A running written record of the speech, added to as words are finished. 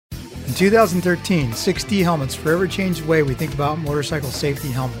In 2013, 6D Helmets forever changed the way we think about motorcycle safety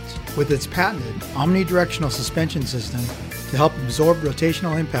helmets. With its patented omnidirectional suspension system to help absorb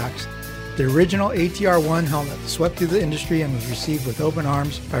rotational impacts, the original ATR-1 helmet swept through the industry and was received with open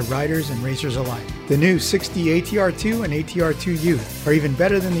arms by riders and racers alike. The new 6D ATR-2 and ATR-2 Youth are even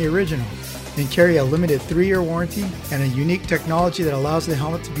better than the original and carry a limited 3-year warranty and a unique technology that allows the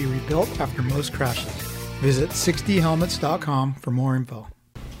helmet to be rebuilt after most crashes. Visit 6dhelmets.com for more info.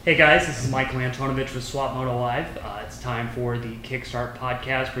 Hey guys, this is Michael Antonovich with Swap Moto Live. It's time for the Kickstart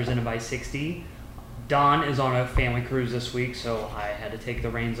podcast presented by 6D. Don is on a family cruise this week, so I had to take the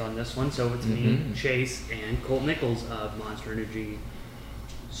reins on this one. So it's me, Chase, and Colt Nichols of Monster Energy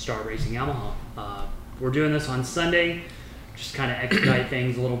Star Racing Yamaha. We're doing this on Sunday, just kind of expedite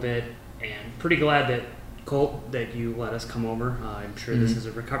things a little bit, and pretty glad that, Colt, that you let us come over. I'm sure this is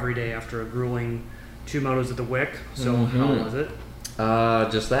a recovery day after a grueling 2 motos at the Wick. So how was it?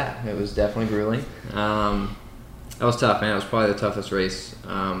 Just that. It was definitely grueling. That was tough, man. It was probably the toughest race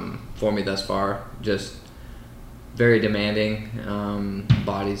for me thus far. Just very demanding.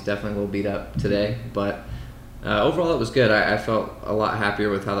 Body's definitely a little beat up today, but overall it was good. I felt a lot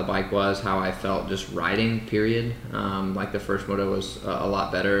happier with how the bike was, how I felt just riding, period. Like the first moto was a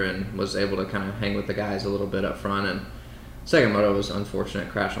lot better and was able to kind of hang with the guys a little bit up front. And second moto was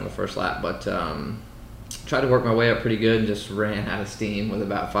unfortunate, crash on the first lap, but tried to work my way up pretty good and just ran out of steam with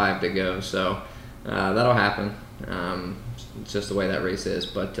about 5 to go. So that'll happen. It's just the way that race is.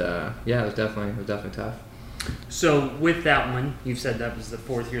 But yeah, it was definitely tough. So with that one, you've said that was the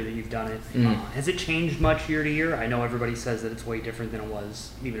 4th year that you've done it. Has it changed much year to year? I know everybody says that it's way different than it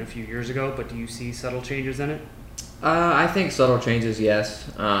was even a few years ago, but do you see subtle changes in it? I think subtle changes,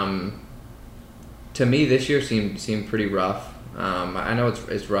 yes. To me, this year seemed pretty rough. I know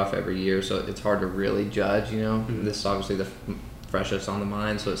it's rough every year, so it's hard to really judge, you know. This is obviously the freshest on the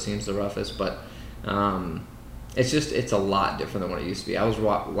mind, so it seems the roughest, but it's a lot different than what it used to be. I was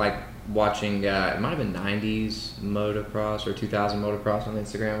watching, it might have been 90s motocross or 2000 motocross on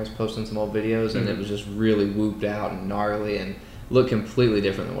Instagram. I was posting some old videos, and it was just really whooped out and gnarly and looked completely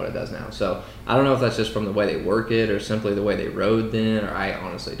different than what it does now. So I don't know if that's just from the way they work it or simply the way they rode then, or I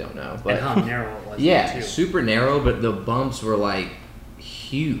honestly don't know. But and how narrow it was. Yeah, too. Super narrow, but the bumps were like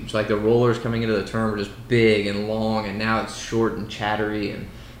huge. Like the rollers coming into the turn were just big and long, and now it's short and chattery and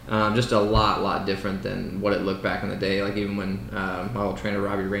just a lot different than what it looked back in the day. Like even when my old trainer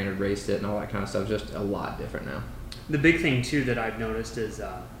Robbie Raynard raced it and all that kind of stuff, just a lot different now. The big thing too that I've noticed is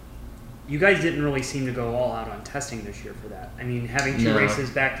you guys didn't really seem to go all out on testing this year for that. I mean, having 2 races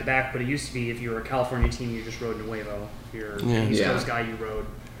back to back, but it used to be if you were a California team, you just rode Nuevo. If you're an East Coast guy, you rode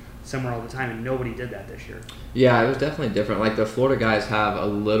somewhere all the time, and nobody did that this year. Yeah, it was definitely different. Like the Florida guys have a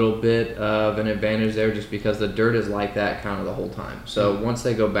little bit of an advantage there just because the dirt is like that kind of the whole time. So once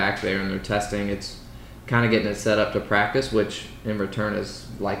they go back there and they're testing, it's kind of getting it set up to practice, which in return is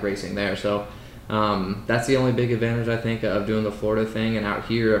like racing there. So that's the only big advantage, I think, of doing the Florida thing. And out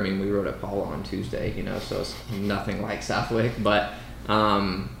here, I mean, we rode at Paula on Tuesday, you know, so it's nothing like Southwick. But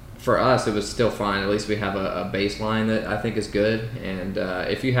for us, it was still fine. At least we have a baseline that I think is good. And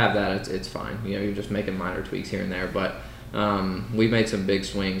if you have that, it's fine. You know, you're just making minor tweaks here and there. But we made some big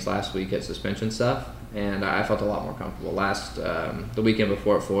swings last week at suspension stuff, and I felt a lot more comfortable. The weekend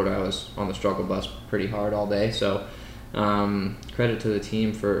before at Florida, I was on the struggle bus pretty hard all day. So credit to the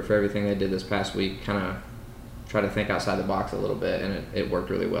team for everything they did this past week. Kind of try to think outside the box a little bit, and it worked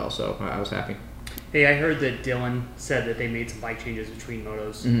really well. So I was happy. Hey, I heard that Dylan said that they made some bike changes between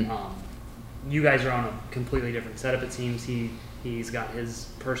motos. You guys are on a completely different setup, it seems. He's got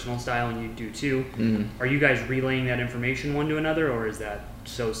his personal style, and you do too. Are you guys relaying that information one to another, or is that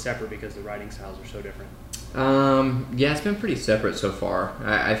so separate because the riding styles are so different? Yeah, it's been pretty separate so far.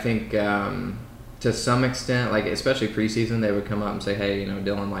 I think to some extent, like especially preseason, they would come up and say, hey, you know,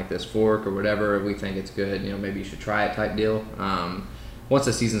 Dylan liked this fork or whatever. We think it's good. You know, maybe you should try it type deal. Once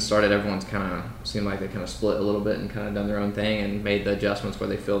the season started, everyone's kind of seemed like they kind of split a little bit and kind of done their own thing and made the adjustments where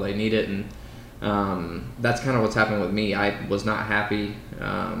they feel they need it. And that's kind of what's happening with me. I was not happy,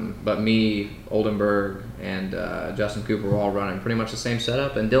 but me, Oldenburg, and Justin Cooper were all running pretty much the same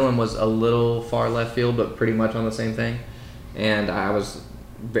setup. And Dylan was a little far left field, but pretty much on the same thing. And I was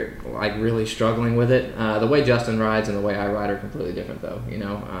like really struggling with it. The way Justin rides and the way I ride are completely different, though. You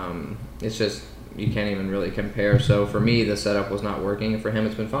know, it's just you can't even really compare. So for me, the setup was not working. For him,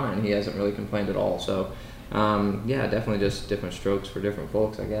 it's been fine. He hasn't really complained at all. So yeah, definitely just different strokes for different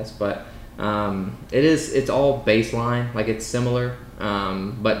folks, I guess. But it's all baseline, like it's similar.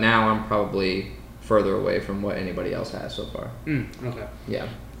 But now I'm probably further away from what anybody else has so far. Okay. Yeah.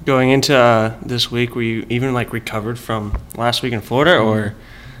 Going into this week, were you even like recovered from last week in Florida, or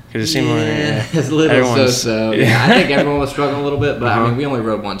Because it seemed like it's a little everyone's- so. Yeah, I think everyone was struggling a little bit, but I mean, we only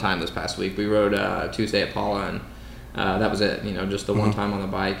rode one time this past week. We rode Tuesday at Paula, and that was it. You know, just the one time on the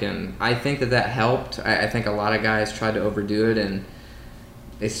bike, and I think that helped. I think a lot of guys tried to overdo it, and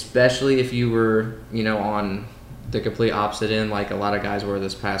especially if you were, you know, on the complete opposite end, like a lot of guys were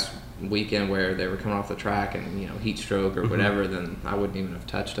this past weekend, where they were coming off the track and, you know, heat stroke or whatever, then I wouldn't even have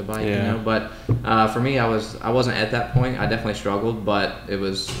touched a bike. You know, but for me, I wasn't at that point. I definitely struggled, but it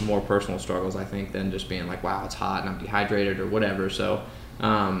was more personal struggles, I think, than just being like, wow, it's hot and I'm dehydrated or whatever. So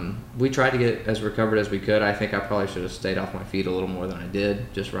we tried to get as recovered as we could. I think I probably should have stayed off my feet a little more than I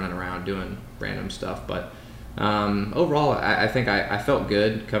did, just running around doing random stuff. But overall, I think I felt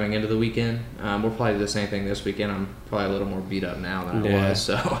good coming into the weekend. We'll probably do the same thing this weekend. I'm probably a little more beat up now than I was,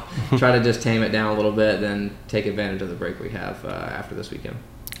 so try to just tame it down a little bit, then take advantage of the break we have after this weekend.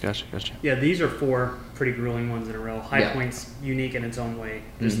 Gotcha. Yeah, these are 4 pretty grueling ones in a row. High Point's unique in its own way,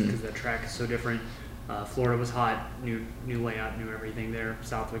 just because the track is so different. Florida was hot, new layout, new everything there.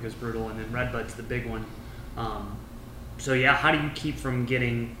 Southwick is brutal, and then Redbud's the big one. So yeah, how do you keep from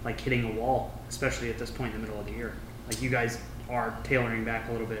hitting a wall, especially at this point in the middle of the year? Like, you guys are tailoring back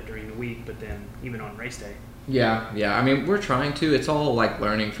a little bit during the week, but then even on race day. Yeah. I mean, we're trying to. It's all like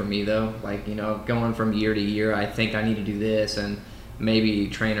learning for me though. Like, you know, going from year to year, I think I need to do this, and maybe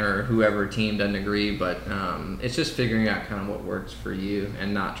trainer or whoever team doesn't agree, but it's just figuring out kind of what works for you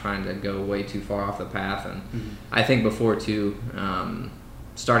and not trying to go way too far off the path. And I think before too,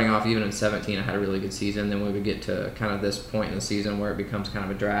 starting off even in 17, I had a really good season. Then we would get to kind of this point in the season where it becomes kind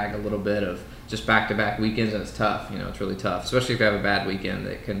of a drag a little bit of just back-to-back weekends, and it's tough. You know, it's really tough, especially if you have a bad weekend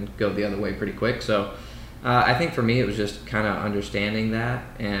that can go the other way pretty quick. So I think for me it was just kind of understanding that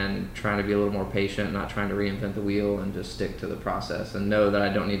and trying to be a little more patient, not trying to reinvent the wheel, and just stick to the process and know that I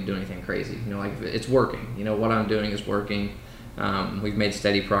don't need to do anything crazy. You know, like, it's working. You know, what I'm doing is working. We've made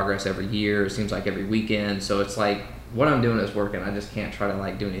steady progress every year. It seems like every weekend. So it's like, what I'm doing is working. I just can't try to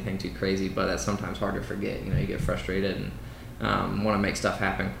like do anything too crazy, but that's sometimes hard to forget. You know, you get frustrated and want to make stuff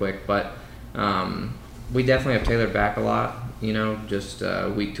happen quick. But we definitely have tailored back a lot, you know, just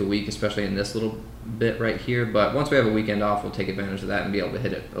week to week, especially in this little bit right here. But once we have a weekend off, we'll take advantage of that and be able to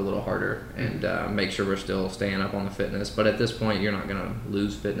hit it a little harder and make sure we're still staying up on the fitness. But at this point, you're not going to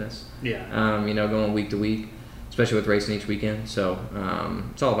lose fitness. Yeah. You know, going week to week, especially with racing each weekend. So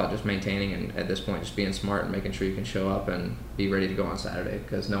it's all about just maintaining, and at this point just being smart and making sure you can show up and be ready to go on Saturday,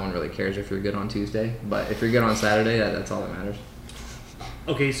 because no one really cares if you're good on Tuesday. But if you're good on Saturday, that's all that matters.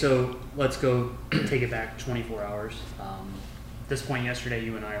 Okay, so let's go take it back 24 hours. This point yesterday,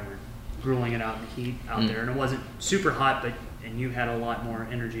 you and I were grueling it out in the heat out there, and it wasn't super hot, and you had a lot more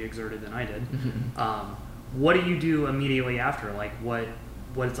energy exerted than I did. What do you do immediately after? Like, what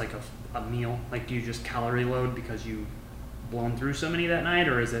is like a meal? Like, do you just calorie load because you blown through so many that night,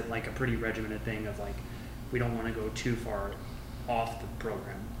 or is it like a pretty regimented thing of like, we don't want to go too far off the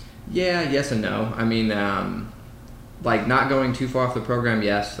program? Yeah, yes and no. I mean, like, not going too far off the program,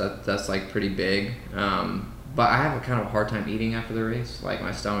 yes, that's like pretty big. But I have a kind of a hard time eating after the race. Like,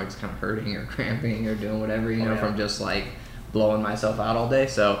 my stomach's kind of hurting or cramping or doing whatever, you know, from just like blowing myself out all day.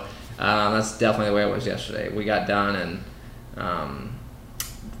 So that's definitely the way it was yesterday. We got done, and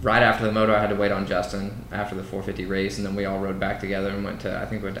right after the moto, I had to wait on Justin after the 450 race, and then we all rode back together and went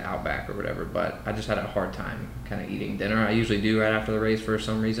to Outback or whatever. But I just had a hard time kind of eating dinner. I usually do right after the race for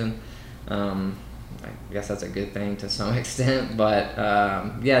some reason. I guess that's a good thing to some extent, but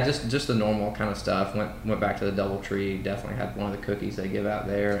yeah, just the normal kind of stuff. Went back to the DoubleTree. Definitely had one of the cookies they give out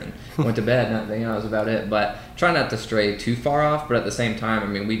there, and went to bed. That was about it. But try not to stray too far off. But at the same time, I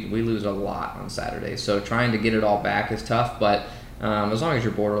mean, we lose a lot on Saturdays, so trying to get it all back is tough. But as long as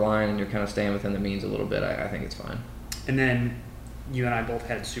you're borderline and you're kind of staying within the means a little bit, I think it's fine. And then you and I both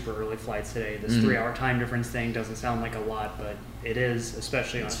had super early flights today. This 3-hour time difference thing doesn't sound like a lot, but it is,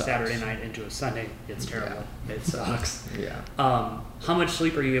 especially on a Saturday night into a Sunday. It's terrible. Yeah. It sucks. Yeah. How much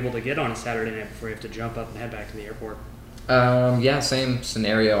sleep are you able to get on a Saturday night before you have to jump up and head back to the airport? Yeah, same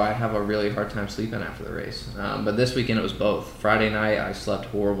scenario. I have a really hard time sleeping after the race. But this weekend it was both. Friday night I slept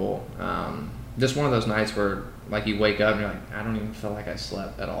horrible. Just one of those nights where, like, you wake up and you're like, I don't even feel like I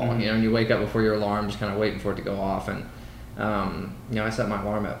slept at all. You know, and you wake up before your alarm, just kind of waiting for it to go off. And you know, I set my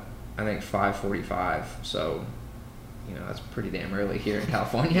alarm at, I think, 5:45. So, you know, that's pretty damn early here in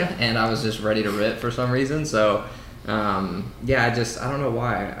California. And I was just ready to rip for some reason. So, yeah, I don't know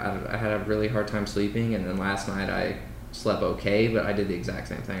why. I had a really hard time sleeping. And then last night I slept okay, but I did the exact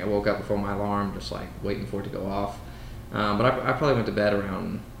same thing. I woke up before my alarm, just like waiting for it to go off. But I probably went to bed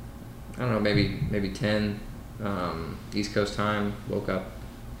around, I don't know, maybe 10 East Coast time. Woke up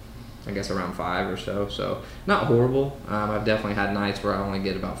I guess around 5 or so. So not horrible. I've definitely had nights where I only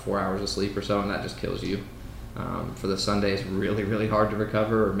get about 4 hours of sleep or so, and that just kills you. For the Sunday, it's really, really hard to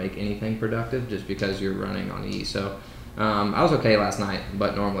recover or make anything productive just because you're running on E. So I was okay last night,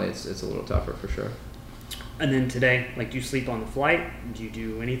 but normally it's a little tougher for sure. And then today, like, do you sleep on the flight? Do you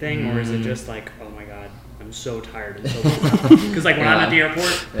do anything? Or is it just like, oh my God, I'm so tired and so because like when I'm at the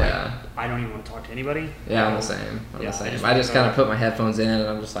airport, I don't even want to talk to anybody. Yeah, I'm the same. I just kind of put my headphones in and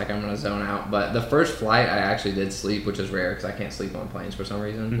I'm just like, I'm going to zone out. But the first flight, I actually did sleep, which is rare because I can't sleep on planes for some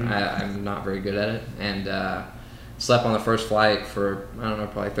reason. I'm not very good at it. And slept on the first flight for, I don't know,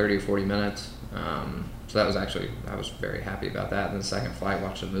 probably 30 or 40 minutes. So that was actually, I was very happy about that. And the second flight,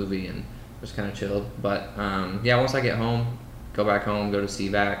 watched a movie and just kind of chilled. But once I get home, go back home, go to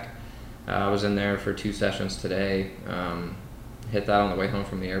CVAC. I was in there for 2 sessions today. Hit that on the way home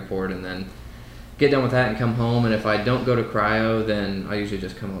from the airport, and then get done with that and come home. And if I don't go to cryo, then I usually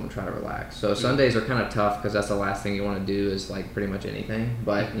just come home and try to relax. So Sundays are kind of tough because that's the last thing you want to do is like pretty much anything.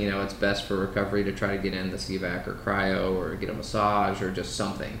 But it's best for recovery to try to get in the CVAC or cryo or get a massage or just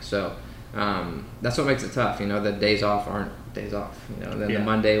something. So that's what makes it tough. The days off aren't days off. The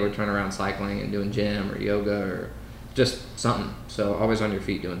Monday we're turning around cycling and doing gym or yoga or just something. So always on your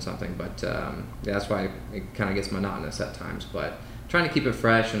feet doing something. But that's why it kind of gets monotonous at times. But trying to keep it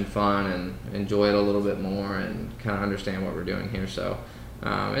fresh and fun and enjoy it a little bit more and kind of understand what we're doing here. So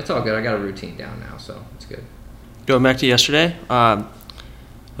it's all good. I got a routine down now, so it's good. Going back to yesterday,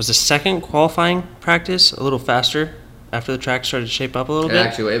 was the second qualifying practice a little faster after the track started to shape up a little bit?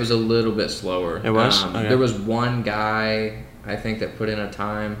 Actually, it was a little bit slower. It was? Okay. There was one guy, I think, that put in a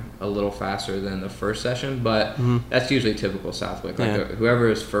time a little faster than the first session, but that's usually typical Southwick. Like whoever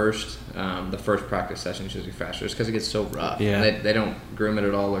is first, the first practice session is usually faster just because it gets so rough. Yeah. They don't groom it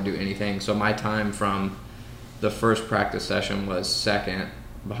at all or do anything. So my time from the first practice session was second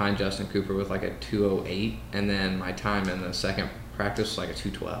behind Justin Cooper with like a 2:08, and then my time in the second practice was like a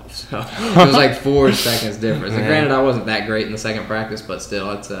 2:12. So it was like 4 seconds difference. And granted, I wasn't that great in the second practice, but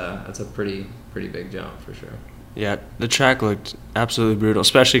still, it's a pretty big jump for sure. Yeah, the track looked absolutely brutal,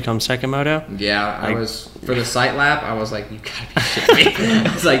 especially come second moto. Yeah, I was, for the sight lap, I was like, you gotta be shitting me.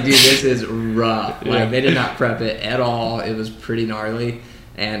 I was like, dude, this is rough. Like, they did not prep it at all. It was pretty gnarly,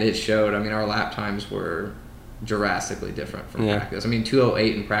 and it showed. I mean, our lap times were drastically different from practice. I mean,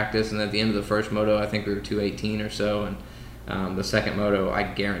 2:08 in practice, and at the end of the first moto, I think we were 2:18 or so, and the second moto, I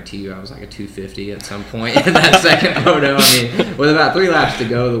guarantee you I was like a 2:50 at some point in that second moto. I mean, with about 3 laps to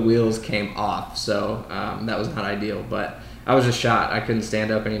go, the wheels came off, so that was not ideal. But I was just shot. I couldn't stand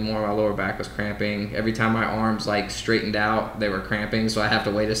up anymore. My lower back was cramping. Every time my arms like straightened out, they were cramping, so I have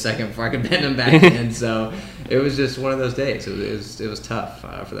to wait a second before I could bend them back in. So it was just one of those days. It was tough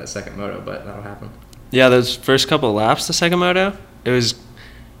for that second moto, but that'll happen. Yeah, those first couple of laps, the second moto, it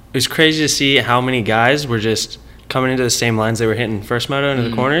was crazy to see how many guys were just coming into the same lines they were hitting first moto into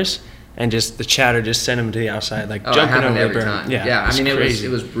the corners, and just the chatter just sent them to the outside, like jumping over every the berm. time. Yeah, I mean, it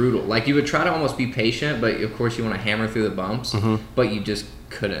was brutal. Like, you would try to almost be patient, but of course you want to hammer through the bumps, but you just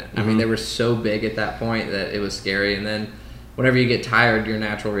couldn't. I mean, they were so big at that point that it was scary. And then whenever you get tired, your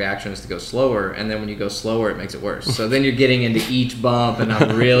natural reaction is to go slower, and then when you go slower, it makes it worse. So then you're getting into each bump, and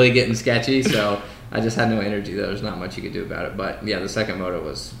I'm really getting sketchy. So I just had no energy. There's not much you could do about it. But yeah, the second moto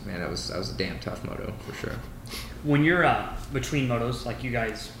was, that was a damn tough moto for sure. When you're between motos, like you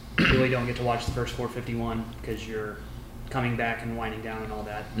guys really don't get to watch the first 451 because you're coming back and winding down and all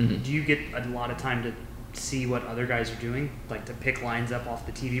that. Do you get a lot of time to see what other guys are doing, like to pick lines up off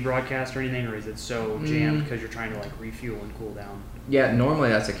the TV broadcast or anything, or is it so jammed because you're trying to like refuel and cool down? Yeah, normally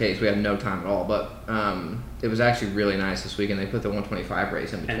that's the case. We have no time at all, but it was actually really nice this weekend. They put the 125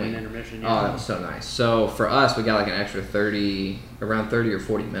 race in between. And an intermission, Oh, that was so nice. So for us, we got like an extra around 30 or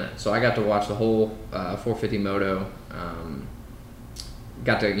 40 minutes. So I got to watch the whole 450 moto.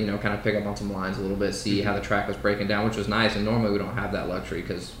 Got to, kind of pick up on some lines a little bit, see how the track was breaking down, which was nice. And normally we don't have that luxury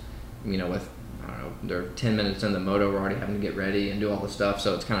because, with, they're 10 minutes in the moto, we're already having to get ready and do all the stuff.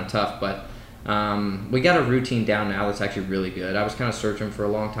 So it's kind of tough, but we got a routine down now that's actually really good. I was kind of searching for a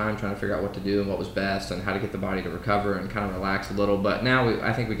long time, trying to figure out what to do and what was best and how to get the body to recover and kind of relax a little. But now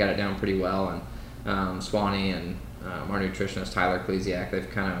I think we got it down pretty well. And Swanee and our nutritionist, Tyler Klesiak, they've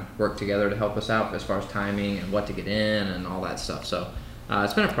kind of worked together to help us out as far as timing and what to get in and all that stuff. So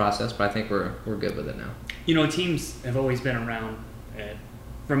it's been a process, but I think we're good with it now. Teams have always been around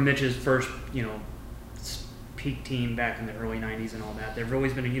from Mitch's first, peak team back in the early 90s and all that. There've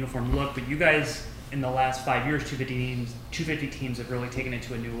always been a uniform look, but you guys in the last 5 years, 250 teams have really taken it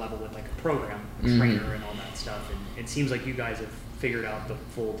to a new level with like a program, a trainer and all that stuff. And it seems like you guys have figured out the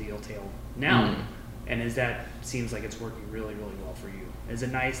full deal now. And seems like it's working really, really well for you. Is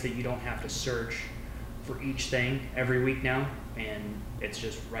it nice that you don't have to search for each thing every week now, and it's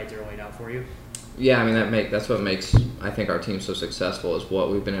just right there laid out for you? Yeah, I mean that's what makes, I think, our team so successful, is what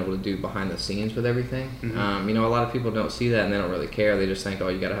we've been able to do behind the scenes with everything. Mm-hmm. A lot of people don't see that and they don't really care. They just think, oh,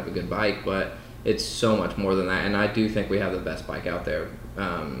 you got to have a good bike, but it's so much more than that. And I do think we have the best bike out there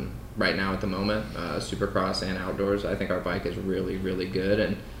right now at the moment, Supercross and outdoors. I think our bike is really, really good,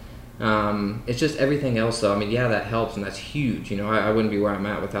 and it's just everything else, though. I mean, yeah, that helps, and that's huge. I wouldn't be where I'm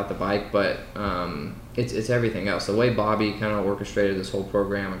at without the bike, but it's everything else. The way Bobby kind of orchestrated this whole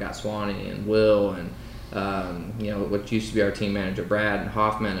program, I got Swanee and Will and what used to be our team manager, Brad and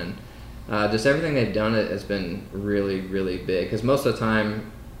Hoffman, and just everything they've done has been really, really big. Because most of the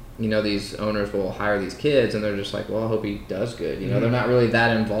time, these owners will hire these kids and they're just like, well, I hope he does good. They're not really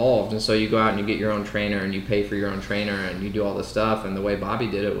that involved. And so you go out and you get your own trainer and you pay for your own trainer and you do all this stuff. And the way Bobby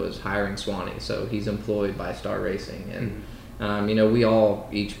did it was hiring Swanee. So he's employed by Star Racing. And, we all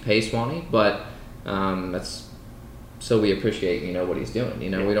each pay Swanee, but that's so we appreciate, what he's doing.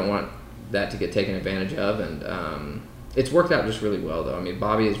 We don't want that to get taken advantage of. And it's worked out just really well, though. I mean,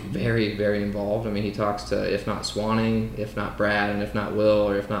 Bobby is very, very involved. I mean, he talks to, if not Swanee, if not Brad, and if not Will,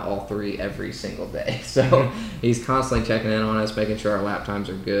 or if not all three, every single day. So he's constantly checking in on us, making sure our lap times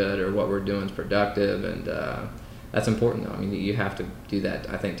are good or what we're doing is productive. And that's important, though. I mean, you have to do that,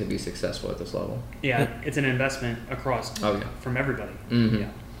 I think, to be successful at this level. Yeah, it's an investment across from everybody. Mm-hmm. Yeah.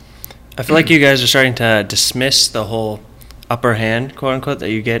 I feel like you guys are starting to dismiss the whole upper hand, quote unquote, that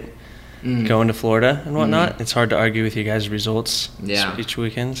you get going to Florida and whatnot. It's hard to argue with you guys' results each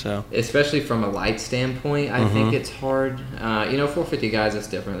weekend. So especially from a light standpoint, I think it's hard. 450 guys, it's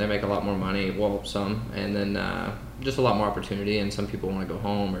different. They make a lot more money, well, some, and then just a lot more opportunity, and some people want to go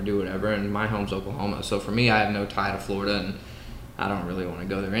home or do whatever, and my home's Oklahoma. So for me, I have no tie to Florida, and I don't really want to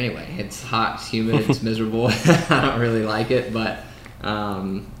go there anyway. It's hot, it's humid, it's miserable. I don't really like it, but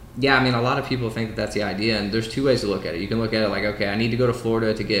yeah, I mean, a lot of people think that that's the idea, and there's two ways to look at it. You can look at it like, okay, I need to go to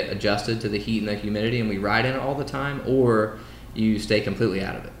Florida to get adjusted to the heat and the humidity, and we ride in it all the time, or you stay completely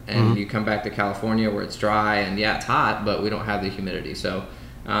out of it, and you come back to California where it's dry, and yeah, it's hot, but we don't have the humidity. So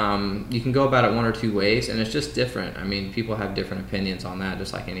you can go about it one or two ways, and it's just different. I mean, people have different opinions on that,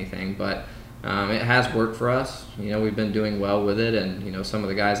 just like anything, but it has worked for us. We've been doing well with it, and some of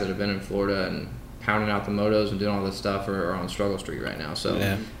the guys that have been in Florida and pounding out the motos and doing all this stuff are on struggle street right now. So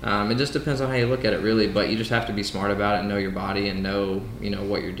it just depends on how you look at it, really, but you just have to be smart about it and know your body and know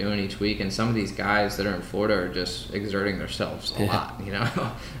what you're doing each week. And some of these guys that are in Florida are just exerting themselves a lot.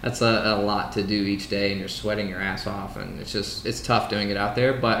 That's a lot to do each day, and you're sweating your ass off, and it's tough doing it out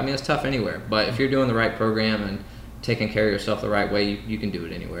there. But I mean, it's tough anywhere, but if you're doing the right program and taking care of yourself the right way, you can do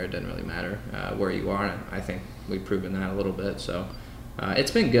it anywhere. It doesn't really matter where you are, and I think we've proven that a little bit. So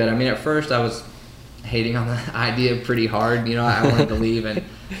it's been good. I mean, at first I was hating on the idea pretty hard. I wanted to leave and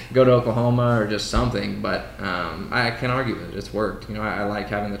go to Oklahoma or just something, but I can't argue with it. It's worked. I like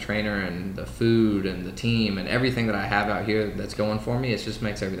having the trainer and the food and the team and everything that I have out here that's going for me. It just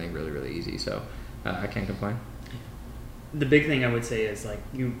makes everything really, really easy. So I can't complain. The big thing I would say is, like,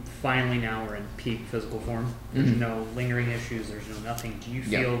 you finally now are in peak physical form. There's no lingering issues. There's no nothing. Do you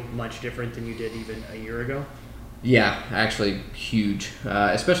feel much different than you did even a year ago? Yeah, actually huge,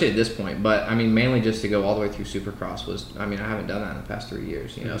 especially at this point. But I mean, mainly just to go all the way through Supercross I haven't done that in the past 3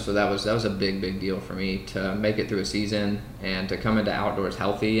 years, So that was a big deal for me to make it through a season and to come into outdoors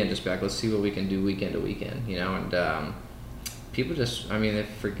healthy and just be like, let's see what we can do weekend to weekend, And people just, they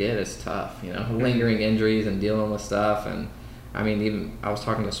forget it's tough, lingering injuries and dealing with stuff. And I mean, even I was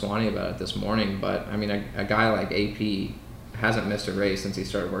talking to Swanee about it this morning, but I mean, a guy like AP hasn't missed a race since he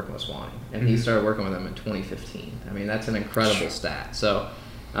started working with Swanee, and he started working with him in 2015. I mean, that's an incredible stat. So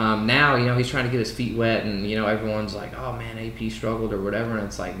now, he's trying to get his feet wet, and everyone's like, oh man, AP struggled or whatever, and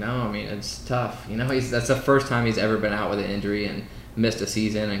it's like, no, I mean, it's tough. That's the first time he's ever been out with an injury and missed a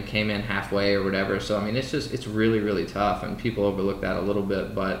season and came in halfway or whatever. So I mean, it's really, really tough, and people overlook that a little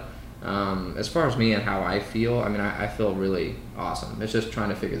bit. But as far as me and how I feel, I feel really awesome. It's just trying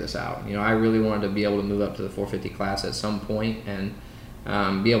to figure this out. I really wanted to be able to move up to the 450 class at some point and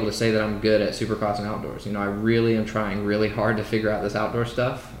be able to say that I'm good at Supercross and outdoors. I really am trying really hard to figure out this outdoor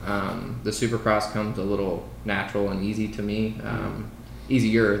stuff. The Supercross comes a little natural and easy to me,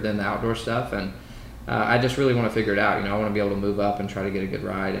 easier than the outdoor stuff, and I just really want to figure it out. I want to be able to move up and try to get a good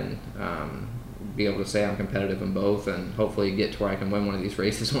ride and be able to say I'm competitive in both, and hopefully get to where I can win one of these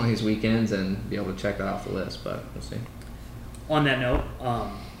races one of these weekends and be able to check that off the list, but we'll see. On that note,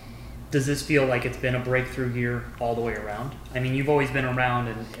 Does this feel like it's been a breakthrough year all the way around? I mean, you've always been around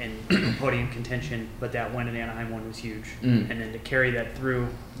in podium contention, but that win in Anaheim one was huge. And then to carry that through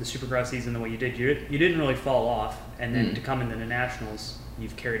the Supercross season the way you did, you didn't really fall off. And then to come into the Nationals,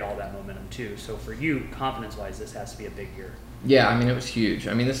 you've carried all that momentum too. So for you, confidence-wise, this has to be a big year. Yeah, I mean, it was huge.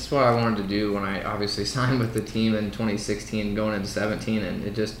 I mean, this is what I wanted to do when I obviously signed with the team in 2016 going into 17, and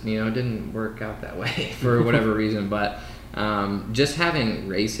it just, it didn't work out that way for whatever reason. But just having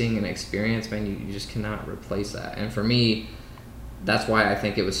racing and experience, man, you just cannot replace that. And for me, that's why I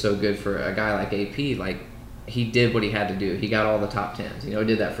think it was so good for a guy like AP. Like, he did what he had to do. He got all the top 10s.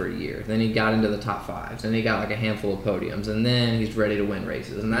 Did that for a year. Then he got into the top 5s. Then he got like a handful of podiums. And then he's ready to win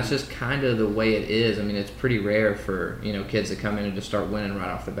races. And that's just kind of the way it is. I mean, it's pretty rare for, kids to come in and just start winning right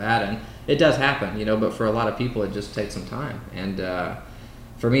off the bat. And it does happen, but for a lot of people, it just takes some time. And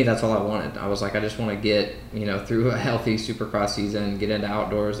for me, that's all I wanted. I was like, I just want to get, through a healthy Supercross season, get into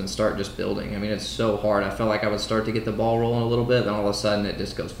outdoors and start just building. I mean, it's so hard. I felt like I would start to get the ball rolling a little bit, then all of a sudden it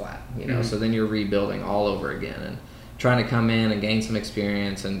just goes flat, So then you're rebuilding all over again and trying to come in and gain some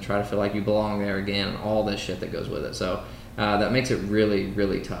experience and try to feel like you belong there again and all this shit that goes with it. So that makes it really,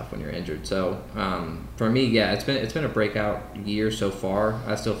 really tough when you're injured. So for me, yeah, it's been a breakout year so far.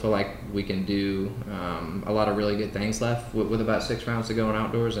 I still feel like we can do a lot of really good things left with about 6 rounds to go in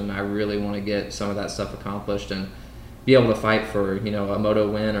outdoors, and I really want to get some of that stuff accomplished and be able to fight for a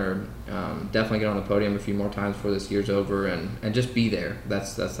moto win or definitely get on the podium a few more times before this year's over and just be there.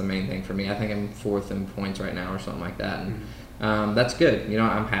 That's the main thing for me. I think I'm 4th in points right now or something like that, and that's good.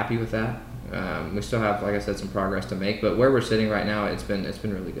 I'm happy with that. We still have, like I said, some progress to make, but where we're sitting right now, it's been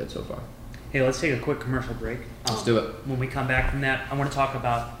really good so far. Hey, let's take a quick commercial break. Let's do it. When we come back from that, I want to talk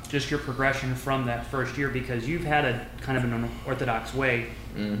about just your progression from that first year, because you've had a kind of an unorthodox way,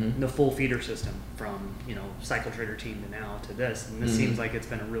 the full feeder system from Cycle Trader team to now to this, and this seems like it's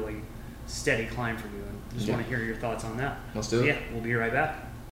been a really steady climb for you. And just want to hear your thoughts on that. Let's do it. Yeah, we'll be right back.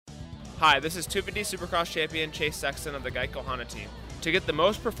 Hi, this is 250 Supercross champion Chase Sexton of the Geico Honda team. To get the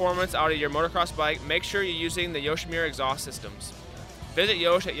most performance out of your motocross bike, make sure you're using the Yoshimura exhaust systems. Visit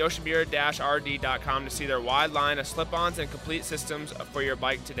Yosh at yoshimura-rd.com to see their wide line of slip-ons and complete systems for your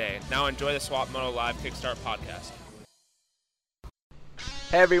bike today. Now enjoy the Swap Moto Live Kickstart podcast.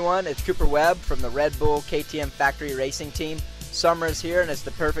 Hey everyone, it's Cooper Webb from the Red Bull KTM Factory Racing Team. Summer is here and it's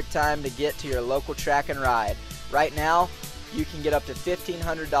the perfect time to get to your local track and ride. Right now, you can get up to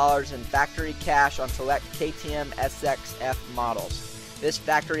 $1,500 in factory cash on select KTM SXF models. This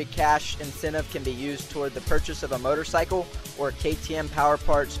factory cash incentive can be used toward the purchase of a motorcycle or KTM power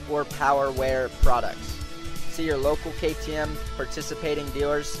parts or power wear products. See your local KTM participating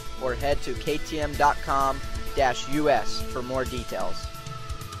dealers or head to ktm.com-us for more details.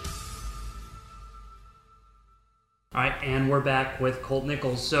 All right, and we're back with Colt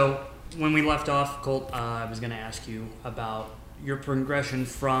Nichols. So when we left off, Colt, I was going to ask you about your progression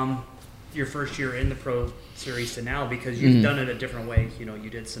from your first year in the Pro Series to now, because you've done it a different way. You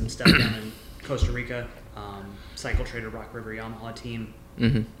did some stuff down in Costa Rica, Cycle Trader, Rock River, Yamaha team,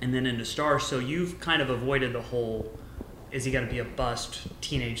 and then into Stars. So you've kind of avoided the whole, is he going to be a bust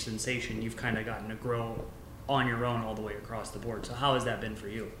teenage sensation? You've kind of gotten to grow on your own all the way across the board. So how has that been for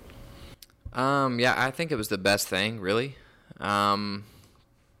you? Yeah, I think it was the best thing, really. To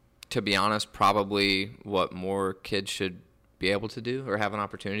be honest, probably what more kids should be able to do or have an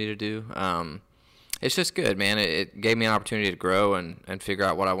opportunity to do. It's just good, man. It gave me an opportunity to grow and figure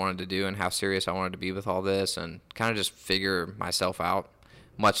out what I wanted to do and how serious I wanted to be with all this and kind of just figure myself out,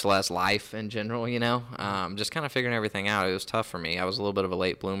 much less life in general, just kind of figuring everything out. It was tough for me. I was a little bit of a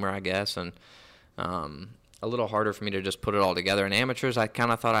late bloomer, I guess, and a little harder for me to just put it all together. In amateurs, I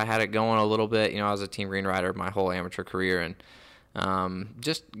kind of thought I had it going a little bit. I was a team green rider my whole amateur career and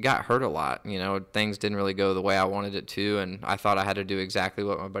just got hurt a lot. Things didn't really go the way I wanted it to, and I thought I had to do exactly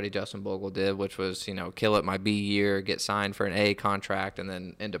what my buddy Justin Bogle did, which was, kill it my B year, get signed for an A contract, and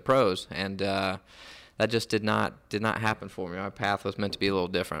then into pros. And that just did not happen for me. My path was meant to be a little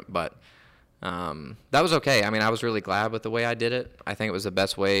different, but that was okay. I mean, I was really glad with the way I did it. I think it was the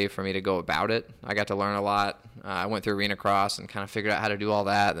best way for me to go about it. I got to learn a lot. I went through Arena Cross and kind of figured out how to do all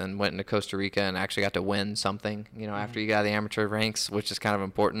that, then went into Costa Rica and actually got to win something, after you got the amateur ranks, which is kind of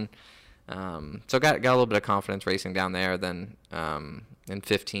important. So got a little bit of confidence racing down there. Then in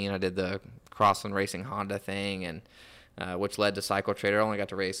 15, I did the Crossland Racing Honda thing, and which led to Cycle Trader. I only got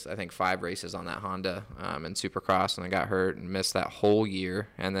to race, I think, 5 races on that Honda in Supercross, and I got hurt and missed that whole year.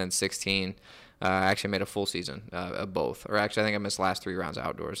 And then 16, I actually made a full season of both. Or actually, I think I missed the last 3 rounds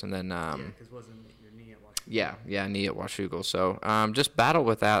outdoors. And then because wasn't your knee at Washougal? Yeah, knee at Washougal. So just battled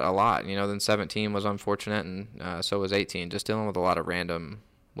with that a lot. Then 17 was unfortunate, and so was 18. Just dealing with a lot of random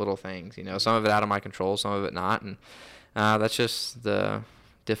little things. Some of it out of my control, some of it not, and that's just the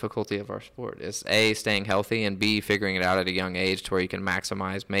difficulty of our sport. Is A, staying healthy, and B, figuring it out at a young age to where you can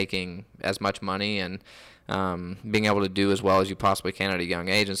maximize making as much money and being able to do as well as you possibly can at a young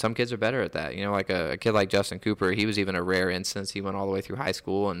age. And some kids are better at that. Like a kid like Justin Cooper, he was even a rare instance. He went all the way through high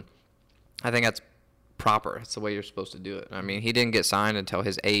school, and I think that's proper. It's the way you're supposed to do it. I mean, he didn't get signed until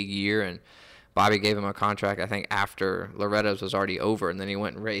his A year, and Bobby gave him a contract, I think, after Loretta's was already over, and then he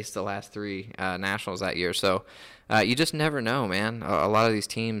went and raced the last 3 nationals that year. So you just never know, man. A lot of these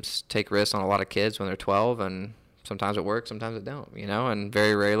teams take risks on a lot of kids when they're 12, and sometimes it works, sometimes it don't, and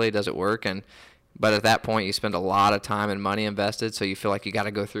very rarely does it work. But at that point, you spend a lot of time and money invested, so you feel like you got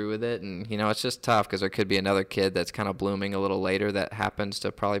to go through with it. And, it's just tough because there could be another kid that's kind of blooming a little later that happens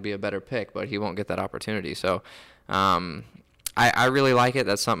to probably be a better pick, but he won't get that opportunity. So I really like it.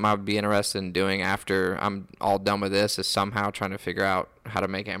 That's something I would be interested in doing after I'm all done with this, is somehow trying to figure out how to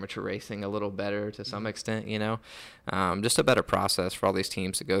make amateur racing a little better to some extent, just a better process for all these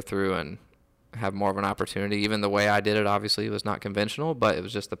teams to go through and have more of an opportunity. Even the way I did it, obviously, was not conventional, but it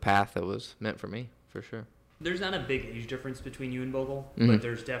was just the path that was meant for me, for sure. There's not a big age difference between you and Bogle, Mm-hmm. but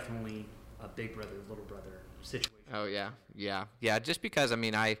there's definitely a big brother, little brother situation. Oh, yeah. Just because,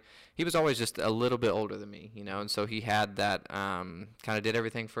 he was always just a little bit older than me, and so he had that kind of did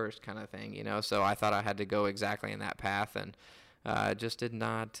everything first kind of thing, so I thought I had to go exactly in that path, and it just did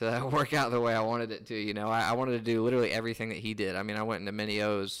not work out the way I wanted it to. I wanted to do literally everything that he did. I went into Mini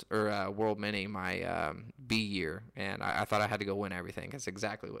O's or World Mini my B year, and I thought I had to go win everything. That's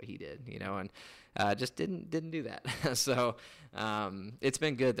exactly what he did, and just didn't do that. So it's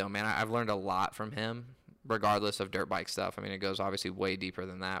been good though, man. I've learned a lot from him, regardless of dirt bike stuff. It goes obviously way deeper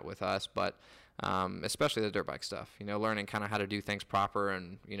than that with us, but especially the dirt bike stuff, learning kind of how to do things proper,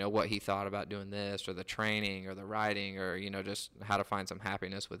 and what he thought about doing this or the training or the riding, or just how to find some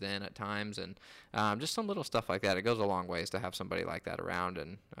happiness within at times, and just some little stuff like that. It goes a long ways to have somebody like that around,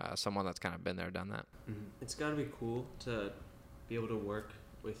 and someone that's kind of been there, done that. It's got to be cool to be able to work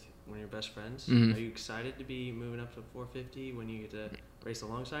with one of your best friends. Mm-hmm. Are you excited to be moving up to 450 when you get to race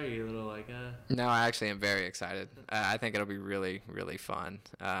alongside? Or are you a little like, No, I actually am very excited. I think it'll be really, really fun.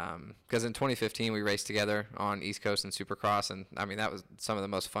 Because in 2015 we raced together on East Coast and Supercross, and that was some of the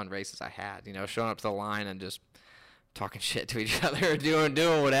most fun races I had. Showing up to the line and just talking shit to each other, or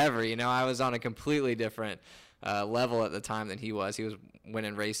doing whatever. I was on a completely different level at the time than he was. He was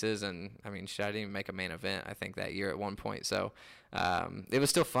winning races, and I didn't even make a main event, I think, that year at one point. So it was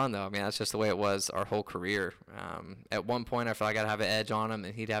still fun though. That's just the way it was our whole career. At one point I felt like I'd have an edge on him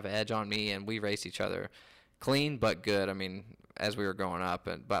and he'd have an edge on me, and we raced each other clean but good, as we were growing up.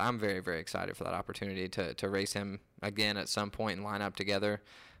 But I'm very, very excited for that opportunity to race him again at some point and line up together,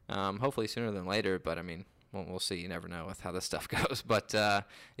 hopefully sooner than later. But we'll see. You never know with how this stuff goes. But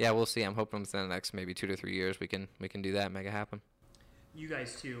we'll see. I'm hoping within the next maybe 2 to 3 years we can do that and make it happen. You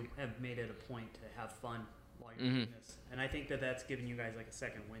guys too have made it a point to have fun while you're Mm-hmm. doing this, and I think that's given you guys like a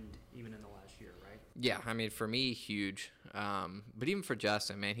second wind even in the last year, right? Yeah, for me, huge. But even for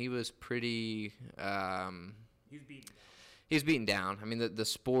Justin, man, he was pretty. He's beaten down. He was beaten down. The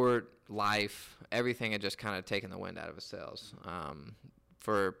sport, life, everything had just kind of taken the wind out of his sails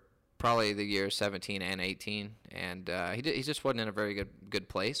for probably the years 17 and 18, and he just wasn't in a very good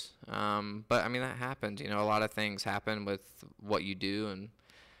place. But that happened. A lot of things happen with what you do and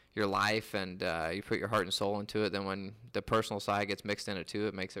your life, and you put your heart and soul into it. Then when the personal side gets mixed in it too,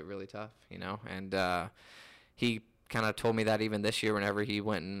 it makes it really tough. And he kind of told me that even this year, whenever he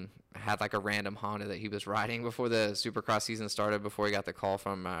went and had like a random Honda that he was riding before the Supercross season started, before he got the call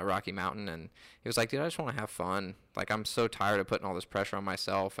from Rocky Mountain, and he was like, dude, I just want to have fun. Like, I'm so tired of putting all this pressure on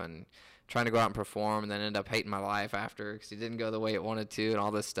myself and trying to go out and perform, and then end up hating my life after because he didn't go the way it wanted to and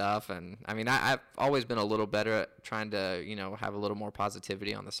all this stuff. And I've always been a little better at trying to have a little more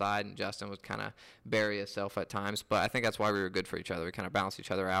positivity on the side, and Justin would kind of bury himself at times, but I think that's why we were good for each other. We kind of balanced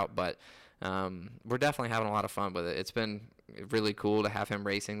each other out. But we're definitely having a lot of fun with it. It's been really cool to have him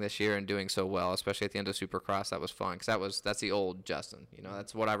racing this year and doing so well, especially at the end of Supercross. That was fun because that's the old Justin.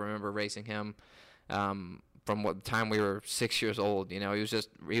 That's what I remember racing him from what time we were 6 years old. He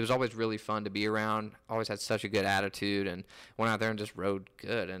was always really fun to be around. Always had such a good attitude, and went out there and just rode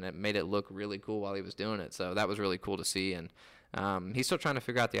good, and it made it look really cool while he was doing it. So that was really cool to see. And he's still trying to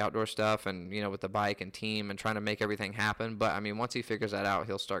figure out the outdoor stuff, and with the bike and team, and trying to make everything happen. But once he figures that out,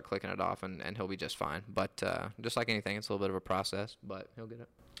 he'll start clicking it off, and he'll be just fine. But just like anything, it's a little bit of a process, but he'll get it.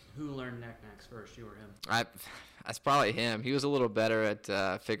 Who learned knickknacks first, you or him? That's probably him. He was a little better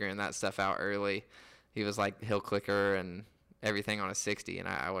at figuring that stuff out early. He was like hill clicker and everything on a 60, and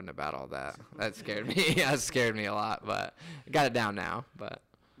I wasn't about all that. That scared me. That scared me a lot, but I got it down now. But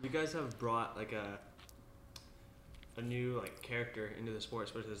You guys have brought like a new like character into the sport,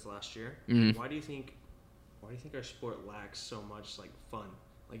 especially this last year. Mhm. Why do you think our sport lacks so much like fun?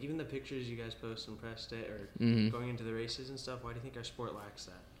 Like even the pictures you guys post on Press Day or going into the races and stuff. Why do you think our sport lacks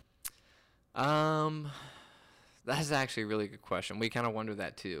that? That's actually a really good question. We kind of wonder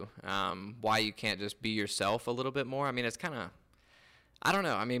that too. Why you can't just be yourself a little bit more. I mean, it's kind of, I don't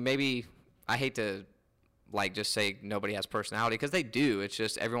know. I mean, maybe I hate to like just say nobody has personality because they do. It's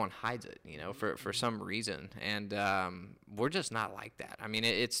just everyone hides it, for some reason. And we're just not like that. I mean,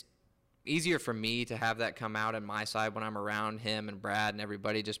 it's easier for me to have that come out on my side when I'm around him and Brad and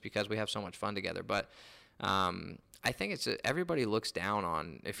everybody just because we have so much fun together. But I think it's everybody looks down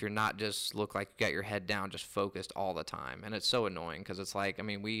on if you're not just look like you got your head down, just focused all the time. And it's so annoying because it's like, I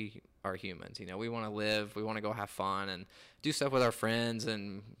mean, we are humans, we want to live, we want to go have fun and do stuff with our friends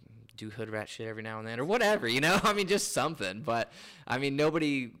and do hood rat shit every now and then or whatever, I mean, just something. But I mean,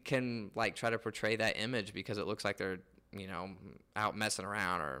 nobody can like try to portray that image because it looks like they're, out messing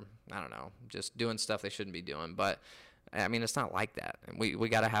around or I don't know, just doing stuff they shouldn't be doing. But I mean, it's not like that. We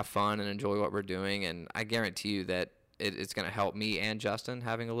got to have fun and enjoy what we're doing, and I guarantee you that it's going to help me and Justin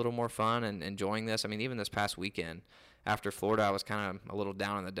having a little more fun and enjoying this. I mean, even this past weekend after Florida, I was kind of a little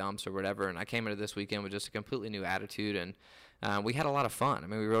down in the dumps or whatever, and I came into this weekend with just a completely new attitude, and we had a lot of fun. I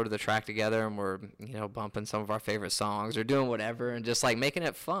mean, we rode to the track together, and we're, bumping some of our favorite songs or doing whatever and just, like, making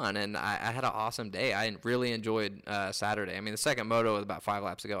it fun, and I had an awesome day. I really enjoyed Saturday. I mean, the second moto was about 5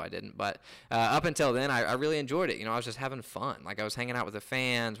 laps ago. I didn't, but up until then, I really enjoyed it. I was just having fun. Like, I was hanging out with the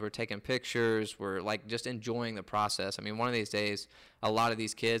fans. We're taking pictures. We're, like, just enjoying the process. I mean, one of these days, a lot of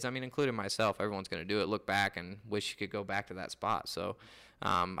these kids, I mean, including myself, everyone's going to do it, look back and wish you could go back to that spot. So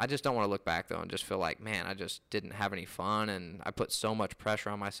I just don't want to look back, though, and just feel like, man, I just didn't have any fun, and I put so much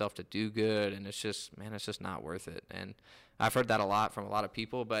pressure on myself to do good, and it's just not worth it. And I've heard that a lot from a lot of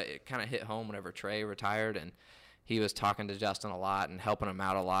people, but it kind of hit home whenever Trey retired, and he was talking to Justin a lot and helping him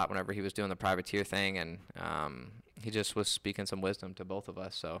out a lot whenever he was doing the privateer thing, and he just was speaking some wisdom to both of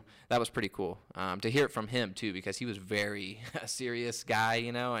us. So that was pretty cool to hear it from him too, because he was very a serious guy,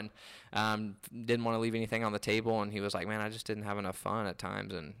 and didn't want to leave anything on the table. And he was like, man, I just didn't have enough fun at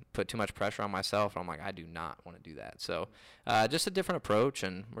times and put too much pressure on myself. And I'm like, I do not want to do that. So just a different approach,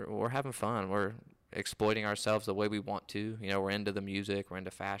 and we're having fun. We're exploiting ourselves the way we want to. We're into the music, we're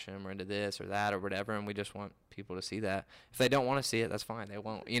into fashion, we're into this or that or whatever, and we just want people to see that. If they don't want to see it, that's fine. They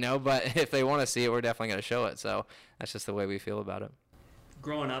won't, but if they want to see it, we're definitely going to show it. So that's just the way we feel about it.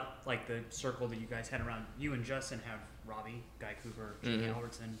 Growing up, like the circle that you guys had around, you and Justin have Robbie, Guy Cooper, Jamie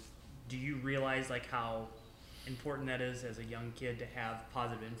Albertson. Do you realize like how important that is as a young kid to have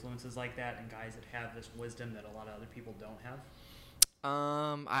positive influences like that and guys that have this wisdom that a lot of other people don't have?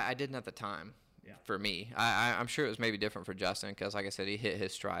 I didn't at the time. Yeah. For me, I'm sure it was maybe different for Justin because, like I said, he hit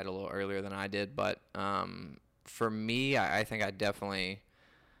his stride a little earlier than I did. But for me, I think I definitely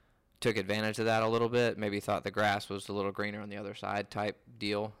took advantage of that a little bit. Maybe thought the grass was a little greener on the other side type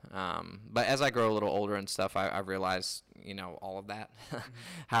deal. But as I grow a little older and stuff, I realized, all of that,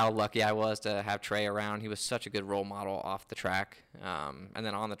 how lucky I was to have Trey around. He was such a good role model off the track. And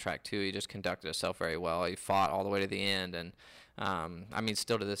then on the track, too, he just conducted himself very well. He fought all the way to the end. And, I mean,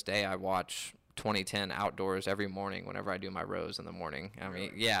 still to this day, I watch 2010 outdoors every morning whenever I do my rows in the morning. I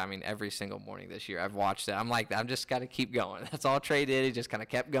mean, every single morning this year I've watched it. I'm like, I'm just got to keep going. That's all Trey did. He just kind of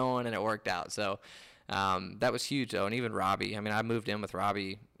kept going, and it worked out. So that was huge, though. And even Robbie, I mean, I moved in with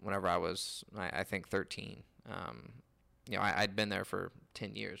Robbie whenever I was, I think, 13. I'd been there for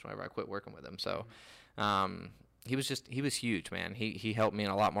 10 years whenever I quit working with him. So he was huge, man. He helped me in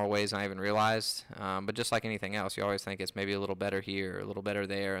a lot more ways than I even realized. But just like anything else, you always think it's maybe a little better here, a little better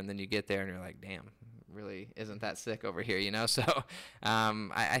there, and then you get there and you're like, damn, really isn't that sick over here, So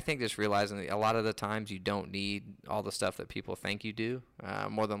I think just realizing that a lot of the times you don't need all the stuff that people think you do.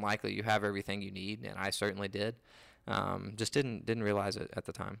 More than likely, you have everything you need, and I certainly did. Just didn't realize it at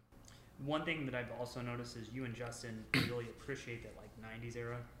the time. One thing that I've also noticed is you and Justin really appreciate that like 90s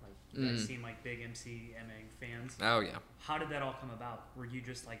era. Like you guys seem like big MC MA fans. Oh yeah. How did that all come about? Were you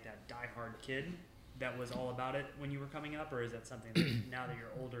just like that diehard kid that was all about it when you were coming up, or is that something that now that you're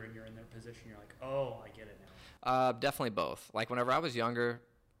older and you're in their position, you're like, oh, I get it now? Definitely both. Like whenever I was younger,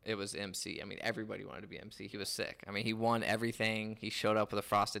 it was MC. I mean, everybody wanted to be MC. He was sick. I mean, he won everything. He showed up with the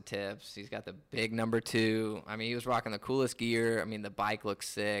frosted tips. He's got the big number 2. I mean, he was rocking the coolest gear. I mean, the bike looked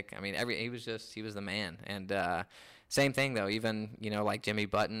sick. I mean, he was the man. And same thing, though. Even, like Jimmy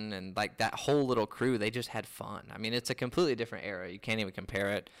Button and like that whole little crew, they just had fun. I mean, it's a completely different era. You can't even compare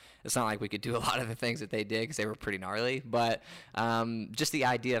it. It's not like we could do a lot of the things that they did because they were pretty gnarly. But just the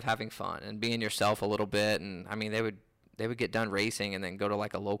idea of having fun and being yourself a little bit. And, I mean, they would they would get done racing and then go to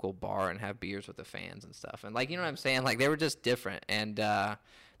like a local bar and have beers with the fans and stuff. And like, you know what I'm saying? Like, they were just different. And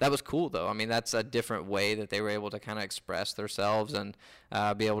that was cool, though. I mean, that's a different way that they were able to kind of express themselves and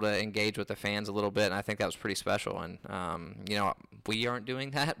be able to engage with the fans a little bit. And I think that was pretty special. And, you know, we aren't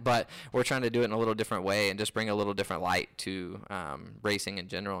doing that, but we're trying to do it in a little different way and just bring a little different light to racing in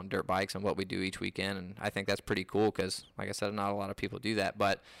general and dirt bikes and what we do each weekend. And I think that's pretty cool because, like I said, not a lot of people do that.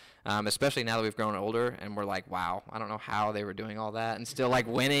 But especially now that we've grown older and we're like, wow, I don't know how they were doing all that and still like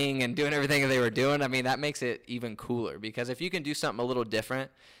winning and doing everything that they were doing. I mean, that makes it even cooler because if you can do something a little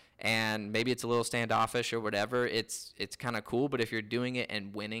different and maybe it's a little standoffish or whatever, it's kind of cool. But if you're doing it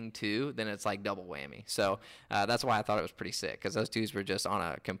and winning too, then it's like double whammy. So that's why I thought it was pretty sick because those dudes were just on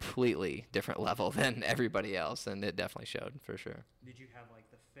a completely different level than everybody else, and it definitely showed for sure. Did you have like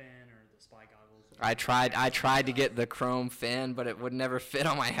the fin or the spy goggles? I tried to get the chrome fin, but it would never fit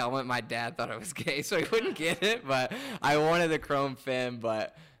on my helmet. My dad thought I was gay, so he wouldn't get it. But I wanted the chrome fin,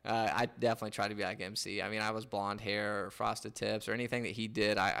 but I definitely tried to be like MC. I mean, I was blonde hair or frosted tips or anything that he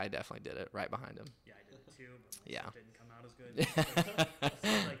did. I definitely did it right behind him. Yeah, I did it too, but my stuff didn't come out as good.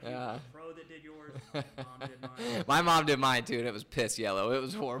 Like you were the pro that did yours. My mom did mine. My mom did mine too, and it was piss yellow. It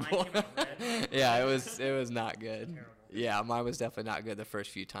was horrible. Mine came out red. Yeah, it was not good. Terrible. Yeah, mine was definitely not good the first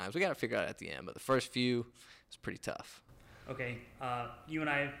few times. We got to figure it out at the end, but the first few was pretty tough. Okay, you and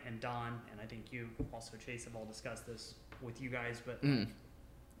I and Don, and I think you also, Chase, have all discussed this with you guys, but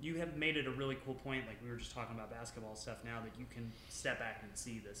you have made it a really cool point, like we were just talking about basketball stuff now, that you can step back and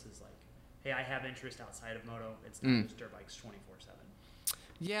see this as like, hey, I have interest outside of moto. It's not just dirt bikes 24/7.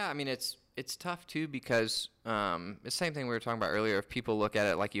 Yeah, I mean, it's tough too because it's the same thing we were talking about earlier. If people look at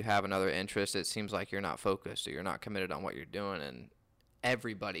it like you have another interest, it seems like you're not focused or you're not committed on what you're doing, and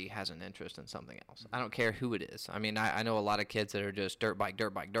everybody has an interest in something else. I don't care who it is. I mean, I know a lot of kids that are just dirt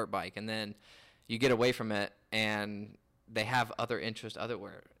bike, and then you get away from it and they have other interests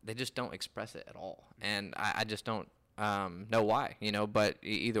otherwhere. They just don't express it at all, and I just don't know why, you know. But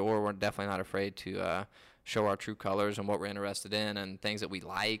either or, we're definitely not afraid to show our true colors and what we're interested in and things that we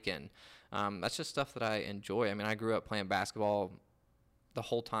like, and that's just stuff that I enjoy. I mean, I grew up playing basketball the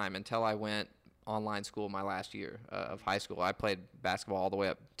whole time until I went online school my last year of high school. I played basketball all the way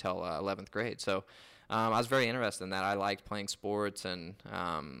up till 11th grade, so I was very interested in that. I liked playing sports, and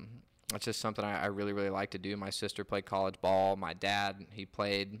it's just something I really, really like to do. My sister played college ball. My dad, he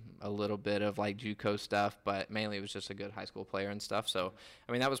played a little bit of like JUCO stuff, but mainly he was just a good high school player and stuff. So,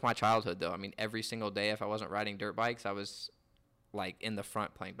 I mean, that was my childhood, though. I mean, every single day, if I wasn't riding dirt bikes, I was like in the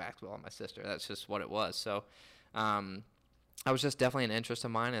front playing basketball with my sister. That's just what it was. So, I was just definitely an interest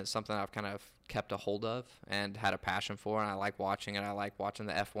of mine, and it's something I've kind of kept a hold of and had a passion for, and I like watching it. I like watching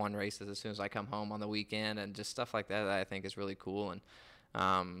the F1 races as soon as I come home on the weekend, and just stuff like that I think is really cool.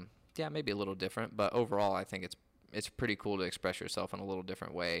 And yeah, maybe a little different, but overall I think it's pretty cool to express yourself in a little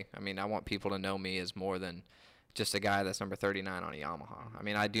different way. I mean, I want people to know me as more than just a guy that's number 39 on a Yamaha. I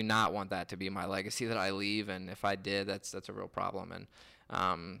mean, I do not want that to be my legacy that I leave, and if I did, that's a real problem. And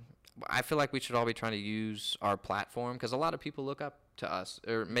I feel like we should all be trying to use our platform because a lot of people look up to us,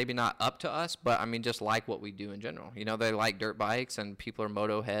 or maybe not up to us, but I mean just like what we do in general. You know, they like dirt bikes and people are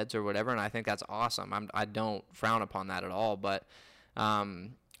moto heads or whatever, and I think that's awesome. I don't frown upon that at all, but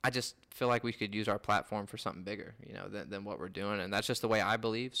I just feel like we could use our platform for something bigger, you know, than what we're doing, and that's just the way I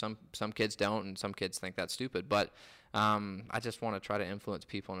believe. Some kids don't, and some kids think that's stupid, but I just want to try to influence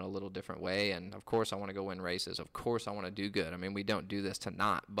people in a little different way, and of course I want to go win races. Of course I want to do good. I mean, we don't do this to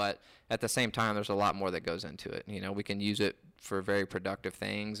not, but at the same time, there's a lot more that goes into it. You know, we can use it for very productive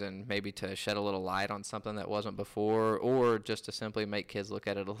things and maybe to shed a little light on something that wasn't before, or just to simply make kids look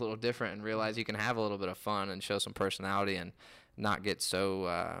at it a little different and realize you can have a little bit of fun and show some personality and not get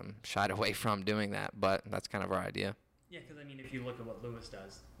so shied away from doing that. But that's kind of our idea. Yeah, because I mean, if you look at what Lewis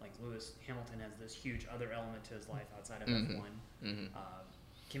does, like Lewis Hamilton has this huge other element to his life outside of F1.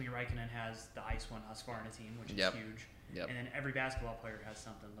 Kimi Räikkönen has the Ice One Husqvarna team, which is huge. And then every basketball player has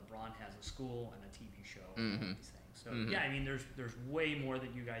something. LeBron has a school and a TV show and all these things. So yeah, I mean, there's way more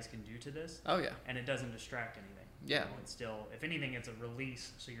that you guys can do to this. Oh yeah. And it doesn't distract anything. Yeah. You know, it's still, if anything, it's a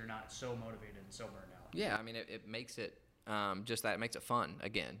release, so you're not so motivated and so burned out. Yeah, I mean, it makes it just that it makes it fun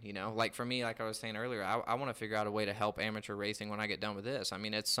again, you know. Like for me, like I was saying earlier, I want to figure out a way to help amateur racing when I get done with this. I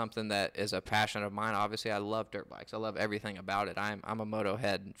mean, it's something that is a passion of mine. Obviously, I love dirt bikes. I love everything about it. I'm a moto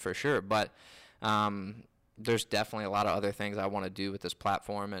head for sure, but there's definitely a lot of other things I want to do with this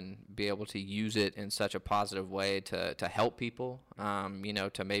platform and be able to use it in such a positive way to help people, you know,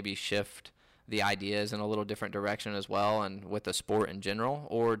 to maybe shift the ideas in a little different direction as well, and with the sport in general,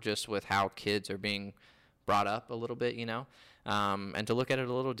 or just with how kids are being brought up a little bit, and to look at it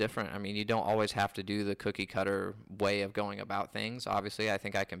a little different. I mean, you don't always have to do the cookie cutter way of going about things. Obviously, I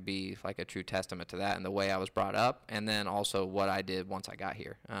think I can be like a true testament to that and the way I was brought up, and then also what I did once I got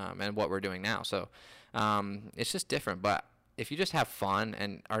here, and what we're doing now. So it's just different. But if you just have fun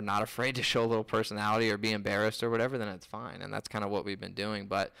and are not afraid to show a little personality or be embarrassed or whatever, then it's fine. And that's kind of what we've been doing.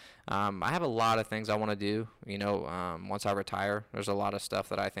 But I have a lot of things I want to do. Once I retire, there's a lot of stuff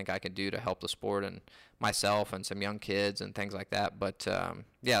that I think I can do to help the sport and myself and some young kids and things like that. But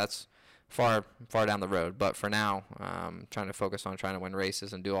that's far down the road. But for now, trying to focus on trying to win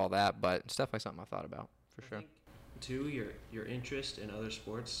races and do all that. But it's definitely something I thought about for sure. Too, your interest in other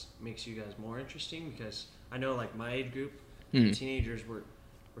sports makes you guys more interesting, because I know, like, my age group, the teenagers were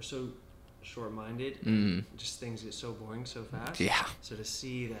so short-minded, and just things get so boring so fast. Yeah. So to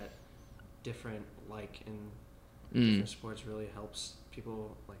see that different different sports really helps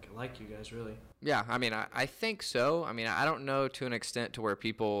people like you guys, really. Yeah, I mean, I think so. I mean, I don't know to an extent to where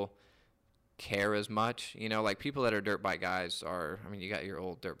people care as much. Like people that are dirt bike guys are, I mean, you got your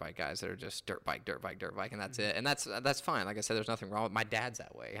old dirt bike guys that are just dirt bike, and that's it. And that's fine. Like I said, there's nothing wrong with my dad's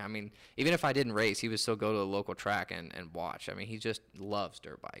that way. I mean, even if I didn't race, he would still go to the local track and watch. I mean, he just loves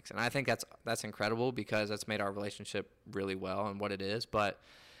dirt bikes. And I think that's incredible, because that's made our relationship really well and what it is. But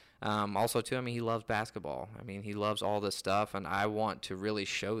also, too, I mean, he loves basketball. I mean, he loves all this stuff, and I want to really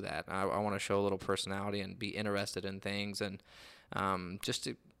show that. I want to show a little personality and be interested in things, and just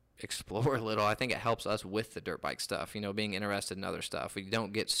to explore a little. I think it helps us with the dirt bike stuff, being interested in other stuff. We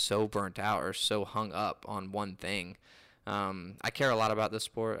don't get so burnt out or so hung up on one thing. I care a lot about this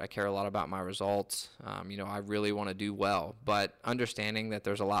sport. I care a lot about my results. I really want to do well, but understanding that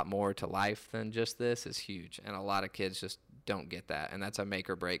there's a lot more to life than just this is huge, and a lot of kids just don't get that, and that's a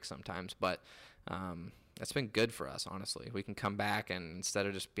make or break sometimes. But that's been good for us, honestly. We can come back, and instead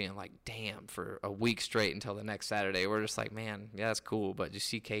of just being like, damn, for a week straight until the next Saturday, we're just like, man, yeah, that's cool, but you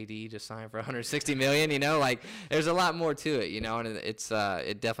see KD just sign for $160 million, there's a lot more to it, and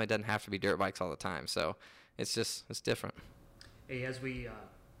it definitely doesn't have to be dirt bikes all the time. So it's different. Hey, as we'll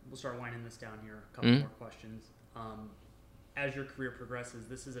start winding this down here, a couple more questions. As your career progresses,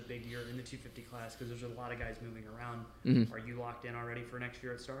 this is a big year in the 250 class, because there's a lot of guys moving around. Are you locked in already for next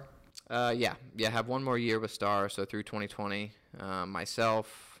year at Star? Yeah, have one more year with Star, so through 2020.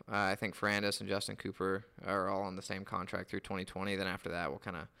 Myself, I think Ferrandis and Justin Cooper are all on the same contract through 2020. Then after that, we'll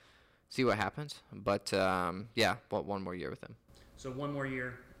kind of see what happens. But, one more year with them. So one more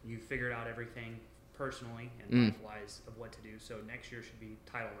year, you figured out everything personally and life-wise of what to do. So next year should be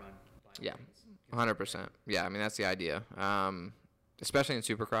title run. Yeah, 100%. Yeah, I mean, that's the idea. Especially in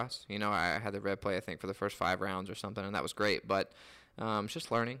Supercross. I had the red play, I think, for the first 5 rounds or something, and that was great. But it's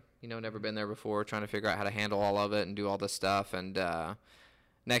just learning. Never been there before, trying to figure out how to handle all of it and do all this stuff. And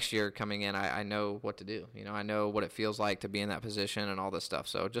next year coming in, I know what to do. I know what it feels like to be in that position and all this stuff.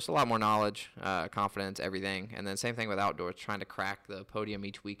 So just a lot more knowledge, confidence, everything. And then same thing with outdoors, trying to crack the podium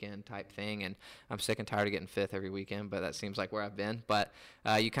each weekend type thing. And I'm sick and tired of getting 5th every weekend, but that seems like where I've been. But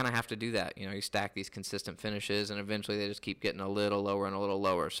you kind of have to do that. You stack these consistent finishes, and eventually they just keep getting a little lower and a little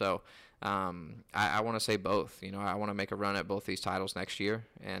lower. So I want to say both. I want to make a run at both these titles next year.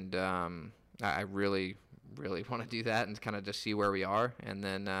 And I really want to do that and kind of just see where we are, and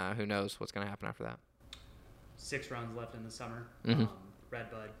then who knows what's going to happen after that. 6 rounds left in the summer.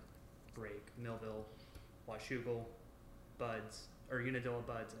 Redbud, Brake, Millville, Washougal, Buds, or Unadilla,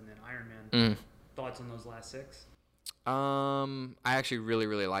 Buds, and then Ironman. Thoughts on those last 6? I actually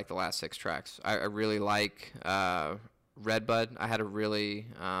really like the last 6 tracks. I really like Redbud. I had a really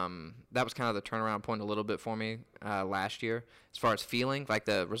that was kind of the turnaround point a little bit for me last year. As far as feeling, like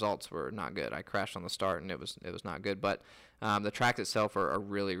the results were not good. I crashed on the start and it was not good. But the tracks itself are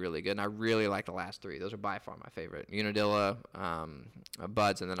really good, and I really like the last 3. Those are by far my favorite. Unadilla,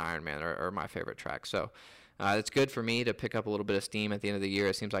 Buds, and then Ironman are my favorite tracks. So it's good for me to pick up a little bit of steam at the end of the year.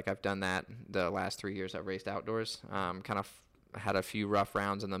 It seems like I've done that the last 3 years I've raced outdoors. Kind of had a few rough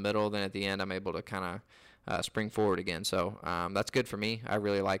rounds in the middle, then at the end I'm able to kind of spring forward again. So that's good for me. I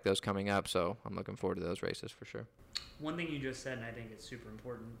really like those coming up, so I'm looking forward to those races for sure. One thing you just said, and I think it's super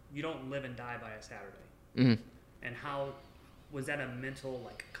important, you don't live and die by a Saturday. And how was that a mental,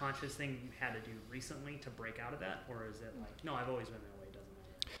 conscious thing you had to do recently to break out of that? Or is it no, I've always been that way, it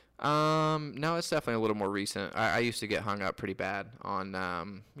doesn't matter? No, it's definitely a little more recent. I used to get hung up pretty bad on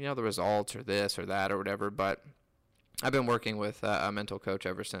the results or this or that or whatever, but I've been working with a mental coach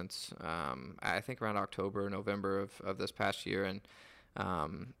ever since I think around October, November of this past year, and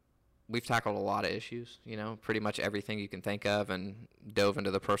we've tackled a lot of issues, pretty much everything you can think of, and dove into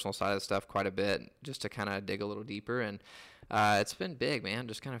the personal side of stuff quite a bit just to kind of dig a little deeper. And It's been big, man.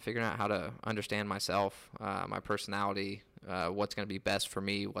 Just kind of figuring out how to understand myself, my personality, what's going to be best for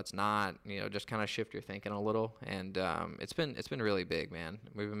me, what's not. Just kind of shift your thinking a little. And it's been really big, man.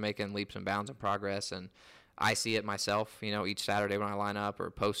 We've been making leaps and bounds of progress, and I see it myself. Each Saturday when I line up, or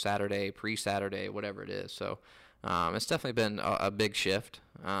post Saturday, pre-Saturday, whatever it is. So it's definitely been a big shift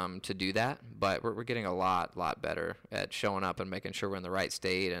to do that. But we're getting a lot better at showing up and making sure we're in the right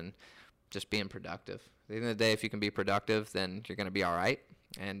state and just being productive. At the end of the day, if you can be productive, then you're going to be all right.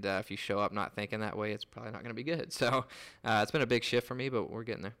 And if you show up not thinking that way, it's probably not going to be good. So it's been a big shift for me, but we're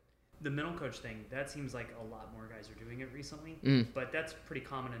getting there. The mental coach thing, that seems like a lot more guys are doing it recently, but that's pretty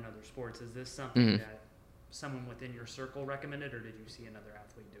common in other sports. Is this something that someone within your circle recommended, or did you see another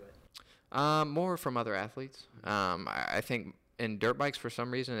athlete do it? More from other athletes. I think in dirt bikes, for some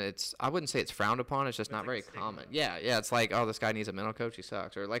reason, I wouldn't say it's frowned upon. It's just not very common. Yeah. It's like, oh, this guy needs a mental coach. He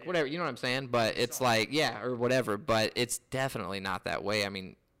sucks, or like whatever. You know what I'm saying? But it's like, yeah, or whatever. But it's definitely not that way. I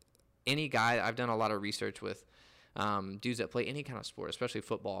mean, any guy. I've done a lot of research with dudes that play any kind of sport, especially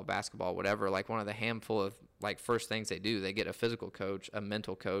football, basketball, whatever. Like one of the handful of like first things they do, they get a physical coach, a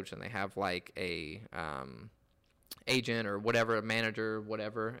mental coach, and they have like a agent or whatever, a manager,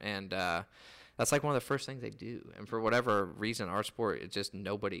 whatever, and that's like one of the first things they do. And for whatever reason, our sport, it's just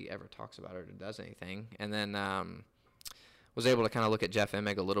nobody ever talks about it or does anything. And then was able to kind of look at Jeff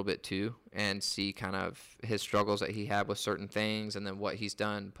Emig a little bit too and see kind of his struggles that he had with certain things, and then what he's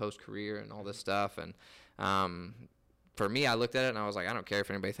done post-career and all this stuff. And for me, I looked at it and I was like, I don't care if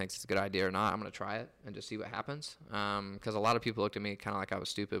anybody thinks it's a good idea or not. I'm going to try it and just see what happens. Because a lot of people looked at me kind of like I was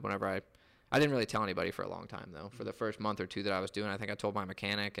stupid whenever I didn't really tell anybody for a long time, though. For the first month or two that I was doing, I think I told my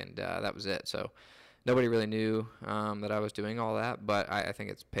mechanic, and that was it. So nobody really knew that I was doing all that, but I think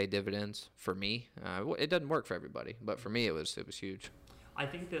it's paid dividends for me. It doesn't work for everybody, but for me, it was huge. I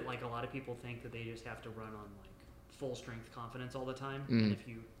think that like a lot of people think that they just have to run on like full strength confidence all the time, and if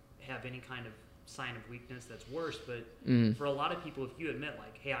you have any kind of sign of weakness, that's worse. But for a lot of people, if you admit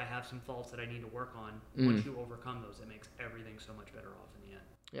like, hey, I have some faults that I need to work on, once you overcome those, it makes everything so much better off in the end.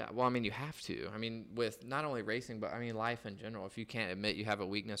 Yeah, well, I mean, you have to. I mean, with not only racing, but I mean, life in general. If you can't admit you have a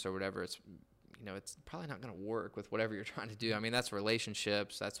weakness or whatever, it's probably not going to work with whatever you're trying to do. I mean, that's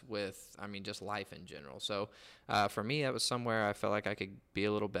relationships. That's with, just life in general. So for me, that was somewhere I felt like I could be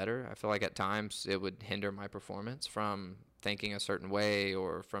a little better. I feel like at times it would hinder my performance from thinking a certain way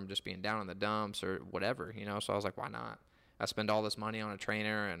or from just being down in the dumps or whatever, So I was like, why not? I spend all this money on a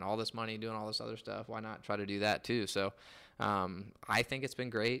trainer and all this money doing all this other stuff. Why not try to do that too? So I think it's been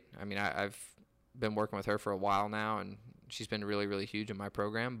great. I mean, I've been working with her for a while now, and she's been really, really huge in my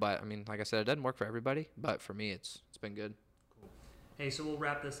program. But, I mean, like I said, it doesn't work for everybody. But for me, it's been good. Cool. Hey, so we'll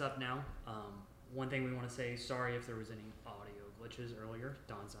wrap this up now. One thing we want to say, sorry if there was any audio glitches earlier.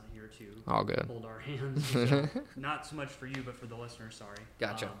 Don's not here to all good. Hold our hands. So not so much for you, but for the listeners, sorry.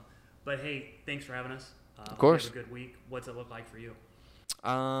 Gotcha. But, hey, thanks for having us. Of course. Have a good week. What's it look like for you?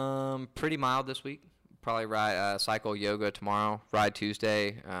 Pretty mild this week. Probably ride cycle yoga tomorrow, ride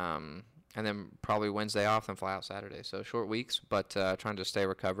Tuesday, and then probably Wednesday off, and fly out Saturday. So short weeks, but trying to stay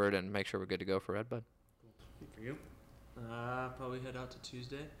recovered and make sure we're good to go for Redbud. Cool. For you? Probably head out to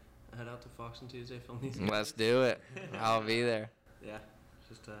Tuesday. Head out to Fox on Tuesday, film these. Let's do it. I'll be there. Yeah,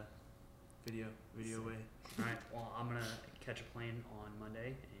 just a video way. All right. Well, I'm gonna catch a plane on Monday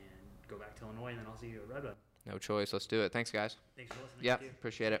and go back to Illinois, and then I'll see you at Redbud. No choice. Let's do it. Thanks, guys. Thanks for listening. Yep.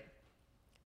 Appreciate it.